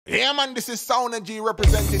Yeah, man, this is Sound G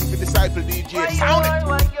representing the DiscipleDJ. Sound it.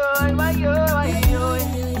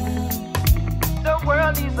 The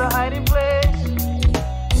world is a hiding place.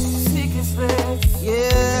 Seek His face.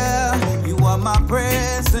 Yeah, you are my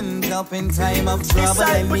present help in time of trouble.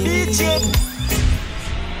 DiscipleDJ.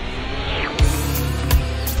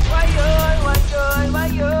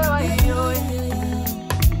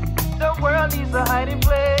 The world is a hiding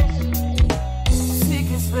place. Seek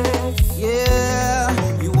His face. Yeah,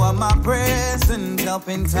 you are my present help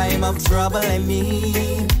in time of trouble and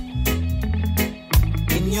need.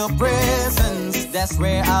 In your presence, that's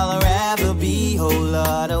where I'll rather be. Oh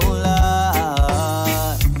Lord, oh Lord.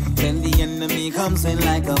 When the enemy comes in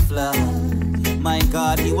like a flood, my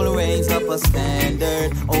God, He will raise up a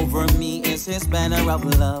standard. Over me is His banner of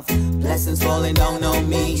love. Blessings falling down on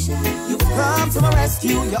me. You've come to my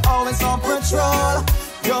rescue, you're always on patrol.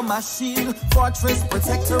 You're my shield, fortress,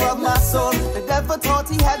 protector of my soul. The devil thought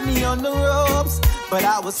he had me on the ropes, but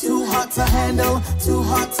I was too hot to handle, too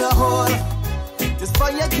hot to hold. This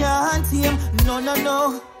fire can't tame, no, no,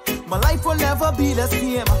 no. My life will never be the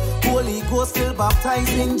same. Holy Ghost still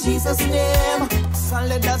baptized in Jesus' name.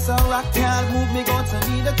 Solid as a rock, can't move me, going to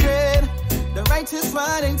need a crane. The righteous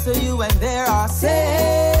run into you and they are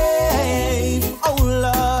saved. Oh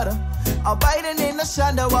Lord, abiding in the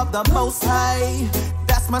shadow of the Most High.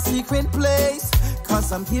 That's my secret place.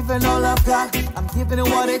 Cause I'm giving all I've got. I'm giving it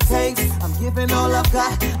what it takes. I'm giving all I've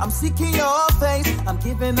got. I'm seeking your face. I'm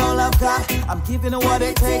giving all I've got. I'm giving it what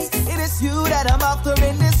it takes. It is you that I'm after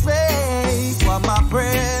in this race. For my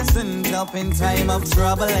present help in time of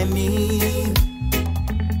trouble and need.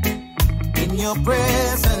 In your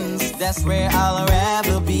presence, that's where I'll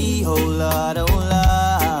rather be. Oh Lord, oh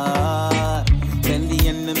Lord. When the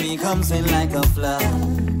enemy comes in like a flood,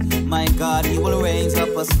 my God, He will raise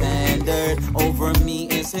up a standard. Over me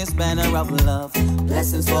is His banner of love.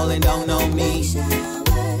 Blessings falling down on me.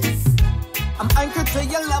 I'm anchored to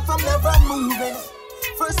your love, I'm never moving.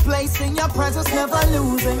 First place in your presence, never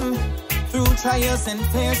losing. Through trials and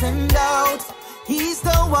fears and doubts, He's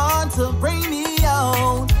the one to bring me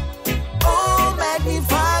out. Oh,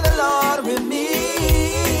 magnify the Lord with me.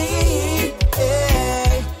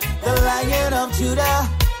 Hey, the Lion of Judah,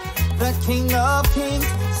 the King of Kings,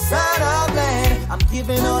 Son of Man. I'm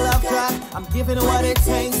giving all I've got. I'm giving what it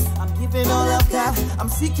takes. I'm giving all I've got. I'm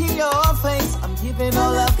seeking your face. I'm giving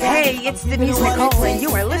all I've got. Hey, it's Denise Nicole, and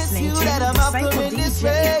you are listening to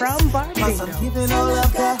DiscipleDJ from Barbados. I'm giving all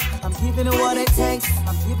I've got. I'm giving what it takes.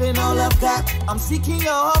 I'm giving all I've got. I'm seeking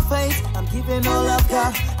your face. I'm giving all I've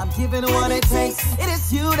got. I'm giving what it takes. It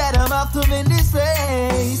is you that I'm after in this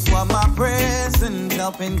race. For my present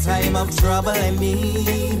help in time of trouble and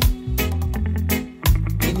need.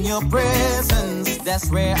 In your presence, that's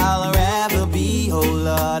where I'll rather be. Oh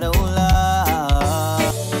Lord, oh Lord.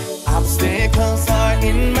 Obstacles are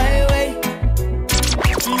in my way,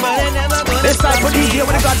 but I never gonna DiscipleDJ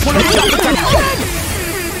when I got full of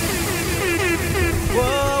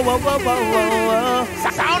whoa, whoa, whoa, whoa, whoa, whoa.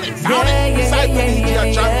 Sound it, sound it.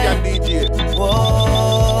 DiscipleDJ, champion DJ. Whoa.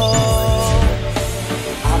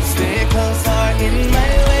 Obstacles are in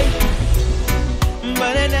my way,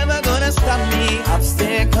 but they're never gonna stop me.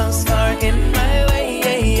 Obstacles are in my way,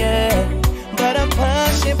 yeah, yeah. But I'm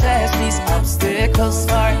pushing past these obstacles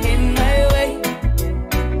are in my way,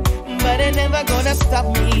 but they're never gonna stop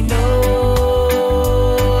me, no,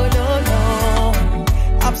 no, no.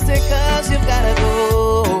 Obstacles, you've gotta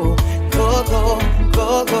go, go, go,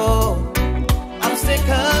 go, go.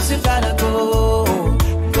 Obstacles, you've gotta go,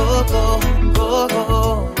 go, go, go,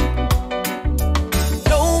 go.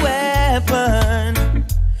 No weapon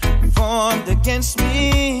formed against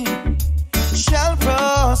me shall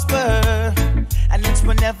prosper, and it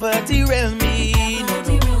will never derail me.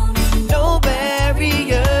 No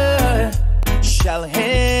barrier shall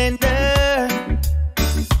hinder,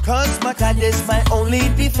 cause my God is my only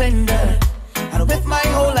defender. And with my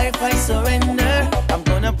whole life I surrender. I'm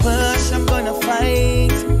gonna push, I'm gonna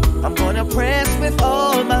fight, I'm gonna press with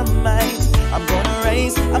all my might. I'm gonna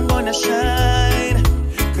rise, I'm gonna shine,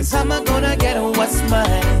 cause I'm gonna get what's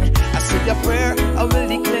mine. I say a prayer, I will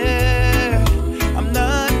declare, I'm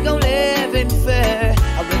not gonna live in fear.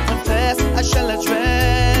 I will confess, I shall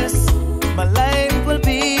address, my life will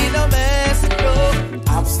be no mess, no.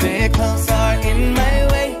 Obstacles are in my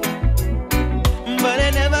way, but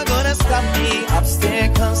they're never gonna stop me.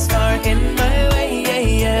 Obstacles are in my way, yeah,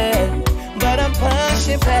 yeah. But I'm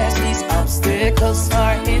pushing past these obstacles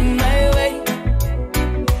are in my way,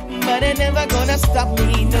 but they're never gonna stop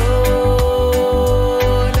me, no,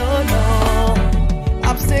 no, no.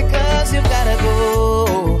 Obstacles, you gotta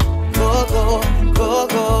go, go, go, go,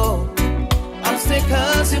 go. Obstacles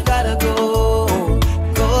because you gotta go,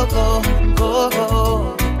 go, go, go,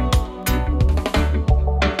 go.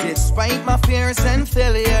 Despite my fears and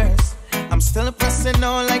failures, I'm still pressing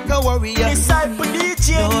on like a warrior.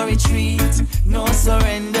 DiscipleDJ. No retreat, no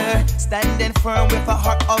surrender. Standing firm with a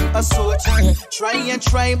heart of a soldier. Try and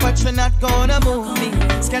try, but you're not gonna move me.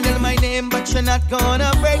 Scandal my name, but you're not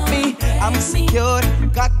gonna break me. I'm secured,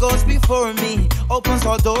 God goes before me. Opens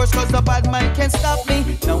all doors, cause the bad man can't stop me.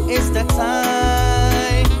 Now is the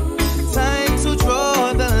time to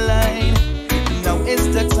draw the line. Now is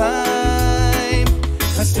the time,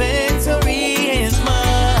 cause victory is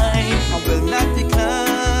mine. I will not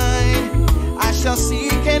decline. I shall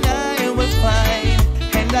seek and I will find.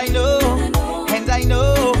 And I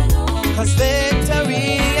know, cause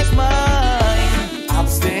victory is mine.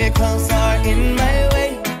 Obstacles are in my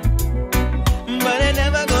way, but they're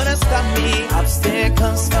never gonna stop me.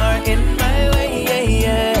 Obstacles are in my way, yeah,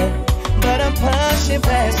 yeah. But I'm pushing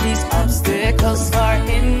past these obstacles are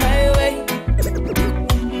in my way,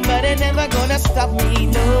 but they're never gonna stop me,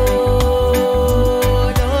 no.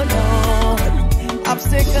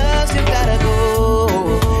 Obstacles, you gotta go.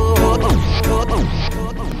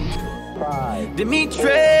 Demetri,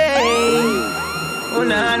 oh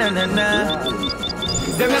na na na na.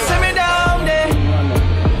 They will send me down there,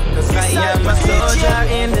 cause I am a soldier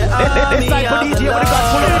in the army of the Lord.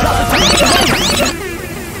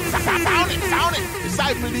 Sound it.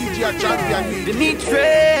 DiscipleDJ, a champion.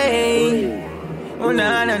 Demetri, oh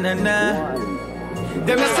na na na na.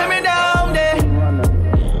 They will send me down there,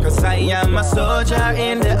 cause I am a soldier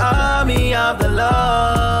in the army of the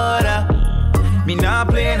Lord. Me not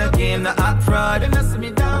playing a game to act fraud, and that's me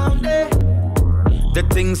down there. The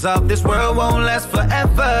things of this world won't last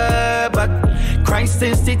forever, but Christ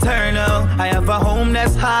is eternal. I have a home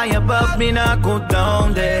that's high above. Me not go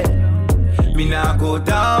down there. Me not go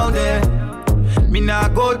down there. Me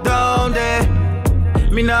not go down there.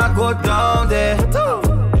 Me not go down there.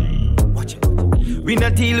 We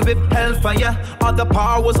not deal with hellfire or the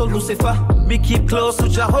powers of Lucifer. We keep close to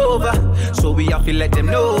Jehovah, so we have to let them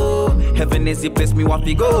know heaven is the place me want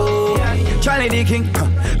to go. Charlie the King,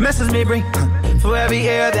 message me bring for every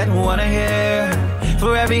ear that wanna hear,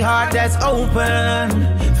 for every heart that's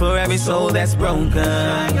open, for every soul that's broken.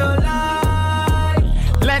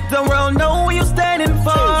 Let the world know what you're standing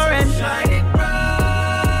for and shine it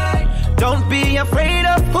bright. Don't be afraid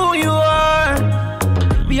of who you are.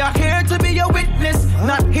 We are here to be your witness,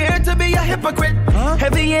 not here to be a hypocrite.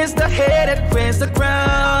 Heavy is the head that wears the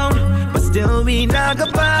crown, but still we not go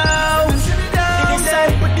bow.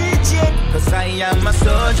 Cause I am a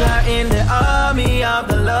soldier in the army of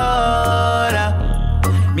the Lord.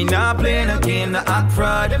 Me not playing a game to act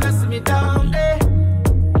fraud, and mess me down there.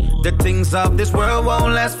 The things of this world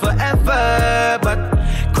won't last forever, but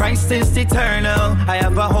Christ is eternal. I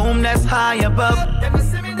have a home that's high above. Let me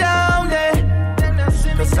see me down there.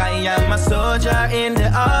 Cause I am a soldier in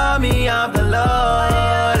the army of the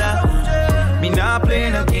Lord. Me not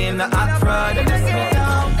playing a game to act fraud.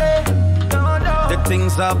 The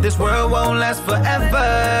things of this world won't last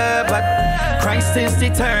forever, but Christ is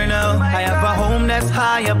eternal. I have a home that's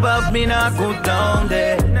high above. Me not go down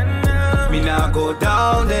there. Me not go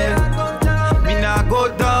down there. Me not go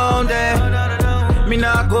down there. Me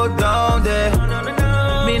not go down there.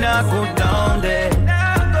 Me not go down there.